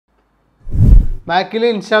മാക്കിൽ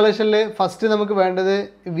ഇൻസ്റ്റാളേഷനിൽ first നമുക്ക് വേണ്ടത്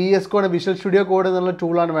VS code visual studio code എന്നുള്ള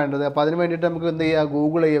ടൂളാണ് വേണ്ടത്. അപ്പോൾ അതിന് വേണ്ടിയിട്ട് നമുക്ക് എന്ത് ചെയ്യുക,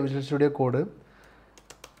 ഗൂഗിൾ ചെയ്യുക visual studio code.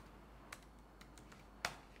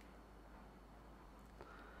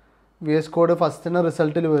 VS code ഫസ്റ്റിന്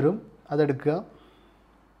റിസൾട്ടിൽ വരും, അതെടുക്കുക.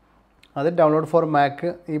 അത് ഡൗൺലോഡ് ഫോർ മാക്ക്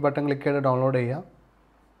ഈ ബട്ടൺ ക്ലിക്ക് ചെയ്ത് ഡൗൺലോഡ് ചെയ്യുക.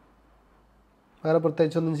 വേറെ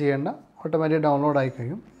പ്രത്യേകിച്ചൊന്നും ചെയ്യേണ്ട, ഓട്ടോമാറ്റിക് ഡൗൺലോഡ് ആയി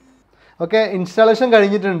കഴിയും. ഓക്കെ, ഇൻസ്റ്റാളേഷൻ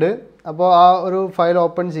കഴിഞ്ഞിട്ടുണ്ട്. അപ്പോൾ ആ ഒരു ഫയൽ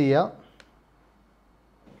ഓപ്പൺ ചെയ്യുക.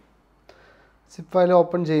 സിപ്പ് ഫയൽ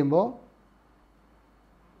ഓപ്പൺ ചെയ്യുമ്പോൾ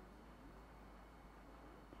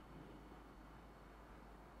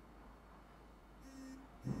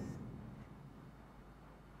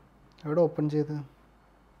എവിടെ ഓപ്പൺ ചെയ്ത്,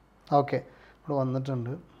 ഓക്കെ ഇവിടെ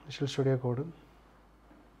വന്നിട്ടുണ്ട് വിഷ്വൽ സ്റ്റുഡിയോ കോഡ്.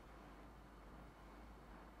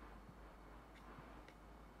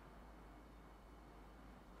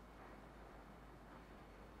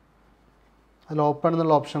 അതിൽ ഓപ്പൺ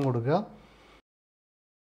എന്നുള്ള ഓപ്ഷൻ കൊടുക്കുക.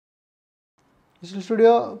 വിഷ്വൽ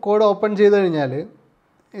സ്റ്റുഡിയോ കോഡ് ഓപ്പൺ ചെയ്ത് കഴിഞ്ഞാൽ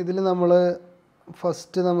ഇതിൽ നമ്മൾ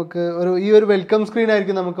ഫസ്റ്റ് നമുക്ക് ഈ ഒരു വെൽക്കം സ്ക്രീൻ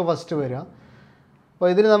ആയിരിക്കും നമുക്ക് ഫസ്റ്റ് വരിക. അപ്പോൾ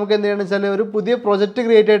ഇതിൽ നമുക്ക് എന്ത് ചെയ്യണമെന്ന് വെച്ചാൽ ഒരു പുതിയ പ്രൊജക്റ്റ്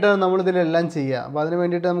ക്രിയേറ്റ് ആയിട്ടാണ് നമ്മളിതിലെല്ലാം ചെയ്യുക. അപ്പോൾ അതിന്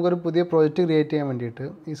വേണ്ടിയിട്ട് നമുക്കൊരു പുതിയ പ്രൊജക്റ്റ് ക്രിയേറ്റ് ചെയ്യാൻ വേണ്ടിയിട്ട്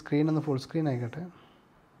ഈ സ്ക്രീൻ ഒന്ന് ഫുൾ സ്ക്രീൻ ആയിക്കോട്ടെ.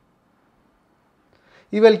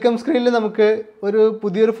 ഈ വെൽക്കം സ്ക്രീനിൽ നമുക്ക് ഒരു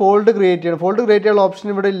പുതിയൊരു ഫോൾഡ് ക്രിയേറ്റ് ചെയ്യണം. ഫോൾഡ് ക്രിയേറ്റ് ചെയ്യാനുള്ള ഓപ്ഷൻ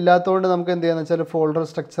ഇവിടെ ഇല്ലാത്തതുകൊണ്ട് നമുക്ക് എന്ത് ചെയ്യാന്ന് വെച്ചാൽ ഫോൾഡർ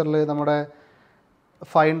സ്ട്രക്ചറിൽ നമ്മുടെ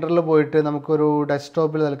ഫൈൻഡറിൽ പോയിട്ട് നമുക്കൊരു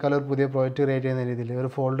ഡെസ്ക്ടോപ്പിൽ തൽക്കാലം ഒരു പുതിയ പ്രോജക്റ്റ് ക്രിയേറ്റ് ചെയ്യുന്ന രീതിയിൽ ഒരു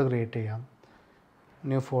ഫോൾഡർ ക്രിയേറ്റ് ചെയ്യാം.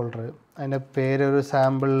 ന്യൂ ഫോൾഡർ, അതിൻ്റെ പേര് ഒരു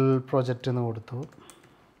സാമ്പിൾ പ്രോജക്റ്റ് എന്ന് കൊടുത്തു.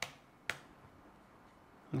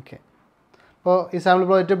 ഓക്കെ, അപ്പോൾ ഈ സാമ്പിൾ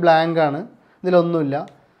പ്രോജക്റ്റ് ബ്ലാങ്ക് ആണ്, ഇതിലൊന്നുമില്ല.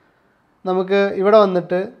 നമുക്ക് ഇവിടെ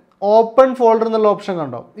വന്നിട്ട് ഓപ്പൺ ഫോൾഡർ എന്നുള്ള ഓപ്ഷൻ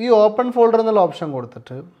കണ്ടോ, ഈ ഓപ്പൺ ഫോൾഡർ എന്നുള്ള ഓപ്ഷൻ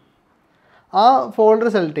കൊടുത്തിട്ട് ആ ഫോൾഡർ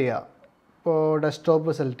സെലക്ട് ചെയ്യുക. ഇപ്പോൾ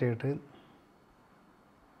ഡെസ്ക്ടോപ്പ് സെലക്ട് ചെയ്തിട്ട്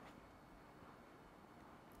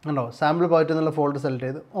കണ്ടോ സാമ്പിൾ പ്രോജക്റ്റ് എന്നുള്ള ഫോൾഡർ സെലക്ട്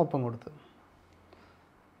ചെയ്ത് ഓപ്പൺ കൊടുത്ത്.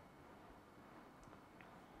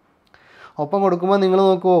 ഓപ്പൺ കൊടുക്കുമ്പോൾ നിങ്ങൾ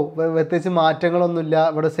നോക്കുമോ പ്രത്യേകിച്ച് മാറ്റങ്ങളൊന്നുമില്ല,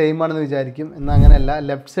 ഇവിടെ സെയിം ആണെന്ന് വിചാരിക്കും. എന്നാൽ അങ്ങനെയല്ല.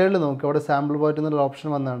 ലെഫ്റ്റ് സൈഡിൽ നോക്കുക, ഇവിടെ സാമ്പിൾ പ്രോജക്റ്റ് എന്നുള്ള ഓപ്ഷൻ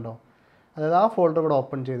വന്നുണ്ടോ, അതായത് ആ ഫോൾഡർ ഇവിടെ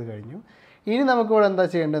ഓപ്പൺ ചെയ്ത് കഴിഞ്ഞു. ഇനി നമുക്കിവിടെ എന്താ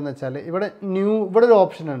ചെയ്യേണ്ടതെന്ന് വെച്ചാൽ ഇവിടെ ഒരു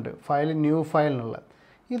ഓപ്ഷൻ ഉണ്ട്, ഫയൽ ന്യൂ ഫയൽ എന്നുള്ള.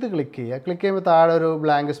 ഇത് ക്ലിക്ക് ചെയ്യുക. ക്ലിക്ക് ചെയ്യുമ്പോൾ താഴെ ഒരു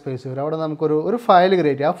ബ്ലാങ്ക് സ്പേസ് വരും. അവിടെ നമുക്കൊരു ഫയൽ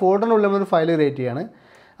ക്രിയേറ്റ് ചെയ്യുക. ആ ഫോൾഡറിനുള്ളിൽ നമ്മളൊരു ഫയൽ ക്രിയേറ്റ് ചെയ്യാണ്.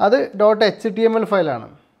 അത് .html ഫയലാണ്.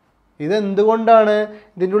 ഇതെന്തുകൊണ്ടാണ്,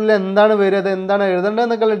 ഇതിൻ്റെ ഉള്ളിൽ എന്താണ് വരിക, അത് എന്താണ്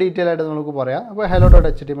എഴുതേണ്ടതെന്നൊക്കെയുള്ള ഡീറ്റെയിൽ ആയിട്ട് നമുക്ക് പറയാം. അപ്പോൾ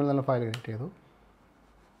hello.html എന്നുള്ള ഫയൽ ക്രിയേറ്റ് ചെയ്തു.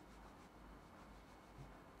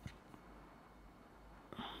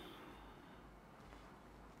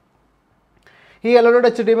 ഈ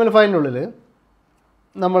hello.html ഫയലിനുള്ളിൽ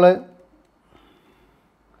നമ്മൾ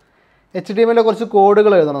HTML കുറച്ച്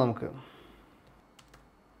കോഡുകൾ എഴുതണം നമുക്ക്.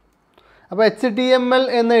 അപ്പോൾ HTML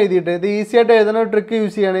എന്ന് എഴുതിയിട്ട് ഇത് ഈസി ആയിട്ട് എഴുതുന്ന ട്രിക്ക്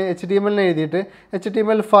യൂസ് ചെയ്യാണ്. HTML എഴുതിയിട്ട്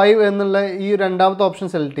HTML5 എന്നുള്ള ഈ രണ്ടാമത്തെ ഓപ്ഷൻ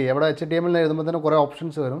സെലക്ട് ചെയ്യുക. അവിടെ HTML എഴുതുമ്പോൾ തന്നെ കുറേ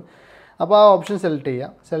ഓപ്ഷൻസ് വരും. അപ്പോൾ ആ ഓപ്ഷൻ സെലക്ട് ചെയ്യുക.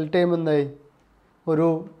 സെലക്ട് ചെയ്യുമ്പോൾ എന്തായി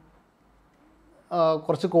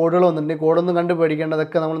കുറച്ച് കോഡുകൾ വന്നിട്ടുണ്ട്. ഈ കോഡൊന്നും കണ്ട്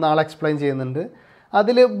പേടിക്കേണ്ടതൊക്കെ നമ്മൾ നാളെ എക്സ്പ്ലെയിൻ ചെയ്യുന്നുണ്ട്.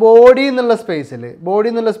 അതിൽ ബോഡി എന്നുള്ള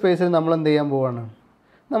സ്പേസിൽ നമ്മൾ എന്ത് ചെയ്യാൻ പോവാണ്,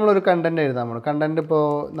 നമ്മളൊരു കണ്ടൻറ്റ് എഴുതാൻ പോകണം. കണ്ടൻറ്റ് ഇപ്പോൾ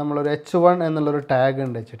നമ്മളൊരു H1 എന്നുള്ളൊരു ടാഗ്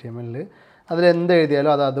ഉണ്ട് HTML. അതിലെന്ത്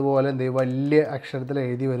എഴുതിയാലും അത് അതുപോലെ എന്ത് ചെയ്യും, വലിയ അക്ഷരത്തിൽ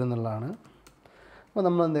എഴുതി വരും എന്നുള്ളതാണ്. അപ്പോൾ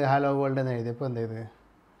നമ്മൾ എന്ത് ഹലോ വേൾഡ് എന്ന് എഴുതിയപ്പോൾ എന്ത് ചെയ്ത്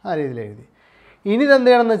ആ രീതിയിൽ എഴുതി. ഇനി ഇതെന്ത്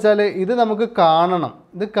ചെയ്യണമെന്ന് വെച്ചാൽ ഇത് നമുക്ക് കാണണം.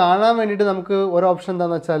 ഇത് കാണാൻ വേണ്ടിയിട്ട് നമുക്ക് ഒരു ഓപ്ഷൻ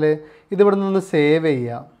എന്താണെന്ന് വെച്ചാൽ ഇതിവിടെ നിന്ന് സേവ്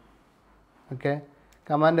ചെയ്യുക. ഓക്കെ,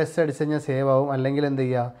 കമാൻഡ് S അടിച്ച് കഴിഞ്ഞാൽ സേവ് ആവും. അല്ലെങ്കിൽ എന്ത്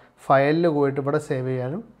ചെയ്യുക, ഫയലിൽ പോയിട്ട് ഇവിടെ സേവ്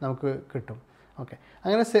ചെയ്യാനും നമുക്ക് കിട്ടും. ഓക്കെ,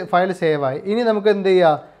 അങ്ങനെ ഫയൽ സേവായി. ഇനി നമുക്ക് എന്ത്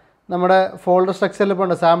ചെയ്യുക, നമ്മുടെ ഫോൾഡർ സ്ട്രക്ചറിൽ ഇപ്പോൾ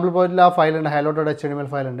ഉണ്ട് സാമ്പിൾ പോയിന്റിൽ ആ ഫയലുണ്ട്, hello.html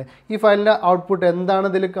ഫയലുണ്ട്. ഈ ഫയലിൻ്റെ ഔട്ട്പുട്ട് എന്താണ്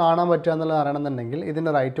ഇതിൽ കാണാൻ പറ്റുക എന്നുള്ളത് അറിയണമെന്നുണ്ടെങ്കിൽ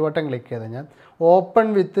ഇതിൻ്റെ റൈറ്റ് ബട്ടൺ ക്ലിക്ക് ചെയ്ത് കഴിഞ്ഞാൽ ഓപ്പൺ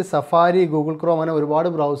വിത്ത് സഫാരി, ഗൂഗിൾ ക്രോം, അങ്ങനെ ഒരുപാട്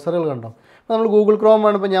ബ്രൗസറുകൾ കണ്ടോ. അപ്പോൾ നമ്മൾ ഗൂഗിൾ ക്രോം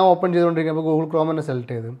ആണ് ഇപ്പോൾ ഞാൻ ഓപ്പൺ ചെയ്തുകൊണ്ടിരിക്കുന്നത്. അപ്പോൾ ഗൂഗിൾ ക്രോം തന്നെ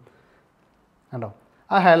സെലക്ട് ചെയ്ത് കണ്ടോ.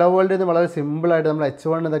 ആ ഹലോ വേൾഡ് എന്ന് വളരെ സിമ്പിളായിട്ട് നമ്മൾ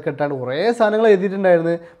H1 ഇതൊക്കെ ഇട്ടാണ്ട് കുറേ സാധനങ്ങൾ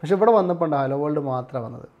എഴുതിയിട്ടുണ്ടായിരുന്നു. പക്ഷേ ഇവിടെ വന്നപ്പോൾ ഉണ്ട് ഹലോ വേൾഡ് മാത്രമേ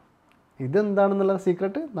വന്നത്. ഇതെന്താണെന്നുള്ള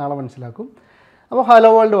സീക്രട്ട് നാളെ മനസ്സിലാക്കും. അപ്പോൾ ഹലോ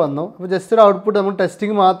വേൾഡ് വന്നു. അപ്പോൾ ജസ്റ്റ് ഒരു ഔട്ട്പുട്ട് നമ്മൾ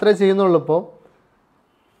ടെസ്റ്റിംഗ് മാത്രമേ ചെയ്യുന്നുള്ളൂ. ഇപ്പോൾ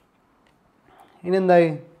ഇനി എന്തായി,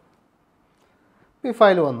 ഈ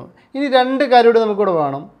ഫയൽ വന്നു. ഇനി രണ്ട് കാര്യം കൂടി നമുക്കിവിടെ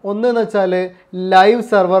വേണം. ഒന്നെന്ന് വെച്ചാൽ ലൈവ്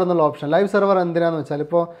സെർവർ എന്നുള്ള ഓപ്ഷൻ. ലൈവ് സെർവർ എന്തിനാണെന്ന് വെച്ചാൽ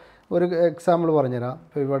ഇപ്പോൾ ഒരു എക്സാമ്പിൾ പറഞ്ഞുതരാം.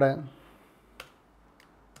 ഇപ്പോൾ ഇവിടെ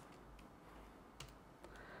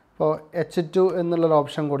ഇപ്പോൾ H2 എന്നുള്ളൊരു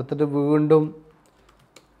ഓപ്ഷൻ കൊടുത്തിട്ട് വീണ്ടും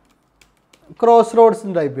ക്രോസ്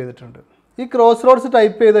റോഡ്സ് ടൈപ്പ് ചെയ്തിട്ടുണ്ട്. ഈ ക്രോസ് റോഡ്സ്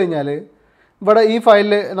ടൈപ്പ് ചെയ്ത് കഴിഞ്ഞാൽ ഇവിടെ ഈ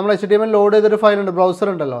ഫയലിൽ നമ്മൾ HTML ലോഡ് ചെയ്തൊരു ഫയലുണ്ട്, ബ്രൗസർ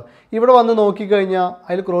ഉണ്ടല്ലോ. ഇവിടെ വന്ന് നോക്കിക്കഴിഞ്ഞാൽ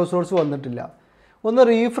അതിൽ ക്രോസ് റോഡ്സ് വന്നിട്ടില്ല. ഒന്ന്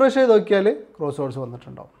റീഫ്രഷ് ചെയ്ത് നോക്കിയാൽ ക്രോസ് റോഡ്സ്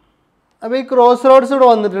വന്നിട്ടുണ്ടാവും. അപ്പോൾ ഈ ക്രോസ് റോഡ്സ് ഇവിടെ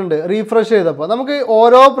വന്നിട്ടുണ്ട് റീഫ്രഷ് ചെയ്തപ്പോൾ. നമുക്ക്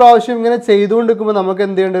ഓരോ പ്രാവശ്യം ഇങ്ങനെ ചെയ്തുകൊണ്ടിരിക്കുമ്പോൾ നമുക്ക്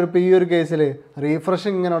എന്ത് ചെയ്യേണ്ടി വരും? ഇപ്പോൾ ഈ ഒരു കേസിൽ റീഫ്രഷ്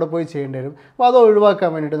ഇങ്ങനെ അവിടെ പോയി ചെയ്യേണ്ടി വരും. അപ്പോൾ അത്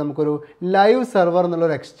ഒഴിവാക്കാൻ വേണ്ടിയിട്ട് നമുക്കൊരു ലൈവ് സെർവർ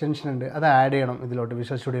എന്നുള്ളൊരു എക്സ്റ്റൻഷൻ ഉണ്ട്. അത് ആഡ് ചെയ്യണം ഇതിലോട്ട്,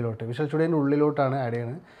 വിഷ്വൽ സ്റ്റുഡിയോയിലോട്ട്. വിഷ്വൽ സ്റ്റുഡിയോൻ്റെ ഉള്ളിലോട്ടാണ് ആഡ്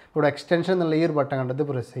ചെയ്യുന്നത്. ഇവിടെ എക്സ്റ്റൻഷൻ എന്നുള്ള ഈ ഒരു ബട്ടൺ കണ്ടത്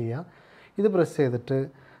പ്രസ് ചെയ്യുക. ഇത് പ്രസ് ചെയ്തിട്ട്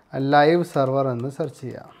ലൈവ് സെർവർ എന്ന് സെർച്ച്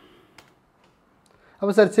ചെയ്യുക.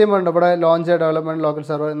 അപ്പോൾ സെർച്ച് ചെയ്യുമ്പോൾ ഇവിടെ ലോഞ്ച് ഡെവലപ്മെൻറ്റ് ലോക്കൽ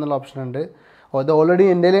സെർവർ എന്നുള്ള ഓപ്ഷൻ ഉണ്ട്. അത് ഓൾറെഡി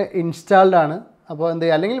എൻ്റെ ഇൻസ്റ്റാൾഡ് ആണ്. അപ്പോൾ എന്ത്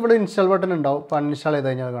ചെയ്യുക, അല്ലെങ്കിൽ ഇവിടെ ഇൻസ്റ്റാൾ ബട്ടൺ ഉണ്ടാവും. ഇപ്പോൾ അൺഇൻസ്റ്റാൾ ചെയ്ത്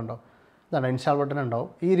കഴിഞ്ഞാൽ കണ്ടോ, ഇതാണ് ഇൻസ്റ്റാൾ ബട്ടൺ ഉണ്ടാവും.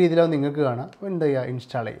 ഈ രീതിയിലാവും നിങ്ങൾക്ക് കാണാം. അപ്പോൾ എന്ത് ചെയ്യുക,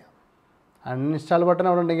 ഇൻസ്റ്റാൾ ചെയ്യുക. അൺഇൻസ്റ്റാൾ ബട്ടൺ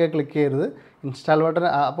അവിടെ ഉണ്ടെങ്കിൽ ക്ലിക്ക് ചെയ്യരുത്. ഇൻസ്റ്റാൾ ബട്ടൺ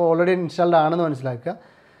അപ്പോൾ ഓൾറെഡി ഇൻസ്റ്റാൾഡ് ആണെന്ന് മനസ്സിലാക്കുക.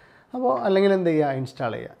 അപ്പോൾ അല്ലെങ്കിൽ എന്ത് ചെയ്യുക,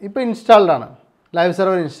 ഇൻസ്റ്റാൾ ചെയ്യുക. ഇപ്പോൾ ഇൻസ്റ്റാൾഡ് ആണ്, ലൈവ്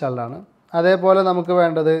സെർവർ ഇൻസ്റ്റാൾഡ് ആണ്. അതേപോലെ നമുക്ക്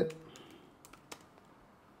വേണ്ടത്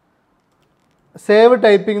സേവ്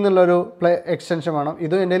ടൈപ്പിംഗ് എന്നുള്ളൊരു എക്സ്റ്റൻഷൻ വേണം.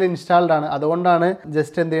 ഇതും എൻ്റെ കയ്യിൽ ഇൻസ്റ്റാൾഡ് ആണ്. അതുകൊണ്ടാണ്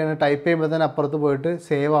ജസ്റ്റ് എന്ത് ചെയ്യണം, ടൈപ്പ് ചെയ്യുമ്പോൾ തന്നെ അപ്പുറത്ത് പോയിട്ട്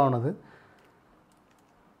സേവ് ആവണത്.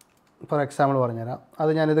 ഫോർ എക്സാമ്പിൾ പറഞ്ഞുതരാം.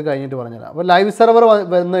 അത് ഞാനിത് കഴിഞ്ഞിട്ട് പറഞ്ഞുതരാം. അപ്പോൾ ലൈവ് സെർവർ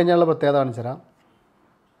വന്നു കഴിഞ്ഞാലുള്ള പ്രത്യേകത കാണിച്ചു തരാം.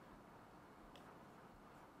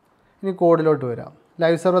 ഇനി കോഡിലോട്ട് വരാം.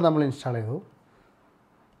 ലൈവ് സെർവർ നമ്മൾ ഇൻസ്റ്റാൾ ചെയ്തു.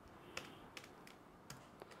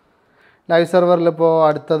 ലൈവ് സെർവറിൽ ഇപ്പോൾ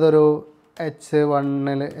അടുത്തതൊരു H1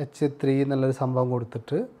 H3 എന്നുള്ളൊരു സംഭവം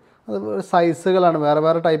കൊടുത്തിട്ട് അത് സൈസുകളാണ്, വേറെ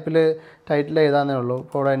വേറെ ടൈപ്പിൽ ടൈറ്റിൽ എഴുതാന്നേ ഉള്ളൂ.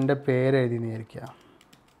 ഇപ്പോൾ ഇവിടെ എൻ്റെ പേര് എഴുതി വിചാരിക്കുക,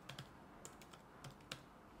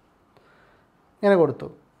 ഇങ്ങനെ കൊടുത്തു.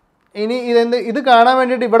 ഇനി ഇത് കാണാൻ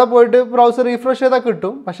വേണ്ടിയിട്ട് ഇവിടെ പോയിട്ട് ബ്രൗസർ റീഫ്രഷ് ചെയ്താൽ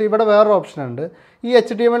കിട്ടും. പക്ഷേ ഇവിടെ വേറൊരു ഓപ്ഷൻ ഉണ്ട്. ഈ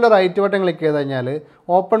HTML റൈറ്റ് ബട്ടൺ ക്ലിക്ക് ചെയ്ത് കഴിഞ്ഞാൽ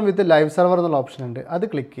ഓപ്പൺ വിത്ത് ലൈവ് സെർവർ എന്നുള്ള ഓപ്ഷൻ ഉണ്ട്. അത്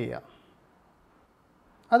ക്ലിക്ക് ചെയ്യുക.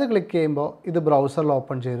 അത് ക്ലിക്ക് ചെയ്യുമ്പോൾ ഇത് ബ്രൗസറിൽ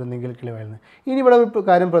ഓപ്പൺ ചെയ്തിരുന്നെങ്കിൽ ക്ലിയറായിരുന്നു. ഇനി ഇവിടെ ഒരു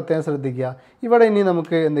കാര്യം പ്രത്യേകം ശ്രദ്ധിക്കുക. ഇവിടെ ഇനി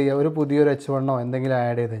നമുക്ക് എന്ത് ചെയ്യുക, ഒരു പുതിയൊരു H1 എന്തെങ്കിലും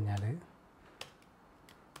ആഡ് ചെയ്ത് കഴിഞ്ഞാൽ,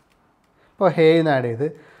 ഇപ്പോൾ ഹേന്ന് ആഡ് ചെയ്ത്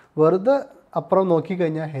വെറുതെ അപ്പുറം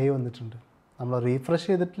നോക്കിക്കഴിഞ്ഞാൽ ഹേ വന്നിട്ടുണ്ട്. നമ്മൾ റീഫ്രഷ്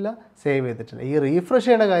ചെയ്തിട്ടില്ല, സേവ് ചെയ്തിട്ടില്ല. ഈ റീഫ്രഷ്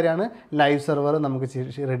ചെയ്യുന്ന കാര്യമാണ് ലൈവ് സെർവർ നമുക്ക്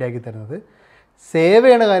റെഡിയാക്കി തരുന്നത്. സേവ്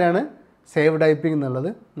ചെയ്യുന്ന കാര്യമാണ് സേവ് ടൈപ്പിംഗ് എന്നുള്ളത്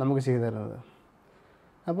നമുക്ക് ചെയ്തു തരുന്നത്.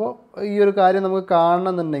 അപ്പോൾ ഈ ഒരു കാര്യം നമുക്ക്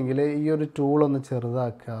കാണണമെന്നുണ്ടെങ്കിൽ ഈ ഒരു ടൂളൊന്ന്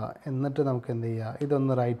ചെറുതാക്കുക. എന്നിട്ട് നമുക്ക് എന്ത് ചെയ്യുക,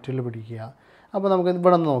 ഇതൊന്ന് റൈറ്റിൽ പിടിക്കുക. അപ്പോൾ നമുക്ക്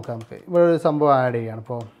ഇവിടെ ഒന്ന് നോക്കാം. നമുക്ക് ഇവിടെ ഒരു സംഭവം ആഡ് ചെയ്യുകയാണ്.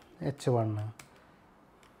 ഇപ്പോൾ H1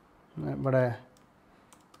 ഇവിടെ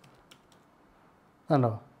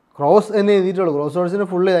കണ്ടോ, ക്രോസ് എന്ന് എഴുതിയിട്ടുള്ളൂ. ക്രോസ് റോഡ്സിന്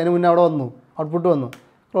ഫുള്ള് അതിന് മുന്നേ അവിടെ വന്നു, ഔട്ട്പുട്ട് വന്നു,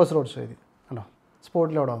 ക്രോസ് റോഡ്സ് എഴുതി കണ്ടോ,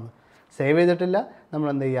 സ്പോട്ടിൽ അവിടെ വന്നു. സേവ് ചെയ്തിട്ടില്ല, നമ്മൾ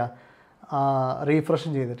എന്ത് ചെയ്യുക,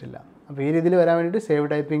 റീഫ്രഷും ചെയ്തിട്ടില്ല. അപ്പോൾ ഈ രീതിയിൽ വരാൻ വേണ്ടിയിട്ട് സേവ്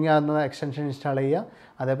ടൈപ്പിംഗ് എന്ന എക്സ്റ്റൻഷൻ ഇൻസ്റ്റാൾ ചെയ്യുക.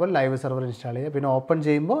 അതേപോലെ ലൈവ് സെർവർ ഇൻസ്റ്റാൾ ചെയ്യുക. പിന്നെ ഓപ്പൺ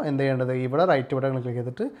ചെയ്യുമ്പോൾ എന്ത് ചെയ്യേണ്ടത്, ഇവിടെ റൈറ്റ് ബട്ടൺ ക്ലിക്ക്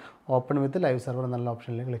ചെയ്തിട്ട് ഓപ്പൺ വിത്ത് ലൈവ് സെർവർ എന്നുള്ള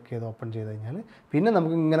ഓപ്ഷനിൽ ക്ലിക്ക് ചെയ്ത് ഓപ്പൺ ചെയ്ത് കഴിഞ്ഞാൽ പിന്നെ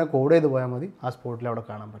നമുക്ക് ഇങ്ങനെ കോഡ് ചെയ്ത് പോയാൽ മതി, ആ സ്പോട്ടിൽ അവിടെ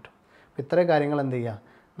കാണാൻ പറ്റും. അപ്പോൾ ഇത്രയും കാര്യങ്ങൾ എന്ത് ചെയ്യുക,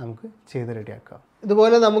 നമുക്ക് ചെയ്ത് റെഡിയാക്കാം.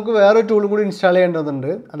 ഇതുപോലെ നമുക്ക് വേറൊരു ടൂളും കൂടി ഇൻസ്റ്റാൾ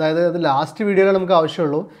ചെയ്യേണ്ടതുണ്ട്. അതായത് അത് ലാസ്റ്റ് വീഡിയോയിൽ നമുക്ക്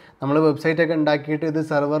ആവശ്യമുള്ളൂ. നമ്മൾ വെബ്സൈറ്റൊക്കെ ഉണ്ടാക്കിയിട്ട് ഇത്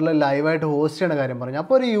സെർവറിൽ ലൈവായിട്ട് ഹോസ്റ്റ് ചെയ്യുന്ന കാര്യം പറഞ്ഞു.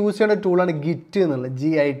 അപ്പോൾ ഒരു യൂസ് ചെയ്യുന്ന ടൂളാണ് ഗിറ്റ് എന്നുള്ളത്,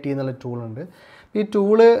 GIT എന്നുള്ള ടൂളുണ്ട്. ഈ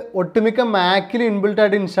ടൂള് ഒട്ടുമിക്ക മാക്കിൽ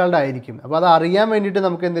ഇൻബിൽട്ടായിട്ട് ഇൻസ്റ്റാൾഡ് ആയിരിക്കും. അപ്പോൾ അത് അറിയാൻ വേണ്ടിയിട്ട്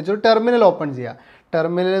നമുക്ക് എന്താ വെച്ചാൽ ടെർമിനൽ ഓപ്പൺ ചെയ്യുക.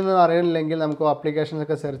 ടെർമിനൽ എന്ന് അറിയില്ലെങ്കിൽ നമുക്ക് ആപ്ലിക്കേഷൻസ്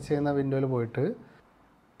ഒക്കെ സെർച്ച് ചെയ്യുന്ന വിൻഡോയിൽ പോയിട്ട്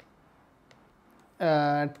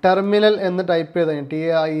ടെർമിനൽ എന്ന് ടൈപ്പ് ചെയ്ത് കഴിഞ്ഞാൽ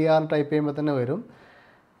TER ടൈപ്പ് ചെയ്യുമ്പോൾ തന്നെ വരും.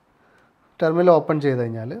 ടെർമിനൽ ഓപ്പൺ ചെയ്ത്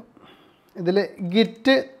കഴിഞ്ഞാൽ ഇതിൽ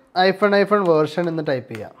ഗിറ്റ് -വേർഷൻ എന്ന്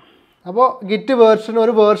ടൈപ്പ് ചെയ്യാം. അപ്പോൾ ഗിറ്റ് വേർഷൻ,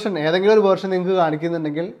 ഒരു വേർഷൻ ഏതെങ്കിലും ഒരു വേർഷൻ നിങ്ങൾക്ക്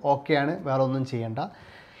കാണിക്കുന്നുണ്ടെങ്കിൽ ഓക്കെയാണ്, വേറെ ഒന്നും ചെയ്യേണ്ട.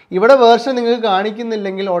 ഇവിടെ വേർഷൻ നിങ്ങൾക്ക്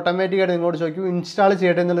കാണിക്കുന്നില്ലെങ്കിൽ ഓട്ടോമാറ്റിക്കായിട്ട് നിങ്ങളോട് ചോദിക്കും ഇൻസ്റ്റാൾ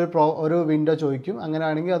ചെയ്യട്ടെ എന്നുള്ളൊരു വിൻഡോ ചോദിക്കും.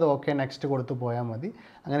 അങ്ങനെയാണെങ്കിൽ അത് ഓക്കെ നെക്സ്റ്റ് കൊടുത്ത് പോയാൽ മതി.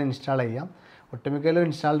 അങ്ങനെ ഇൻസ്റ്റാൾ ചെയ്യാം. ഒട്ടുമിക്കലും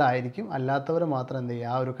ഇൻസ്റ്റാൾഡ് ആയിരിക്കും. അല്ലാത്തവർ മാത്രം എന്ത്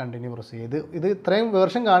ചെയ്യുക, ആ ഒരു കണ്ടിന്യൂ പ്രസ് ചെയ്ത് ഇത് ഇത്രയും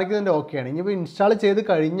വേർഷൻ കാണിക്കുന്നതിൻ്റെ ഓക്കെയാണ്. ഇനിയിപ്പോൾ ഇൻസ്റ്റാൾ ചെയ്ത്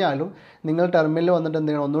കഴിഞ്ഞാലും നിങ്ങൾ ടെർമിനലിൽ വന്നിട്ട്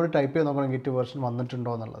എന്ത് ചെയ്യണം, ഒന്നുകൂടി ടൈപ്പ് ചെയ്ത് നോക്കണം ഗിറ്റ് വേർഷൻ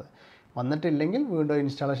വന്നിട്ടുണ്ടോ എന്നുള്ളത്. വന്നിട്ടില്ലെങ്കിൽ വീണ്ടും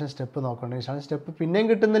ഇൻസ്റ്റാളേഷൻ സ്റ്റെപ്പ് നോക്കണം. ഇൻസ്റ്റാളേഷൻ സ്റ്റെപ്പ് പിന്നെയും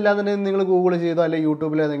കിട്ടുന്നില്ല എന്നുണ്ടെങ്കിൽ നിങ്ങൾ ഗൂഗിൾ ചെയ്തോ അല്ലെങ്കിൽ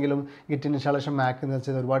യൂട്യൂബിൽ ഏതെങ്കിലും ഗിറ്റ് ഇൻസ്റ്റാളേഷൻ മാക്ക് എന്ന്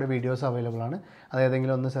വെച്ചാൽ ഒരുപാട് വീഡിയോസ് അവൈലബിൾ ആണ്. അത്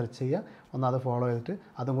ഏതെങ്കിലും ഒന്ന് സെർച്ച് ചെയ്യുക, ഒന്ന് അത് ഫോളോ ചെയ്തിട്ട്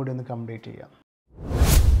അതും കൂടി ഒന്ന് കംപ്ലീറ്റ് ചെയ്യുക.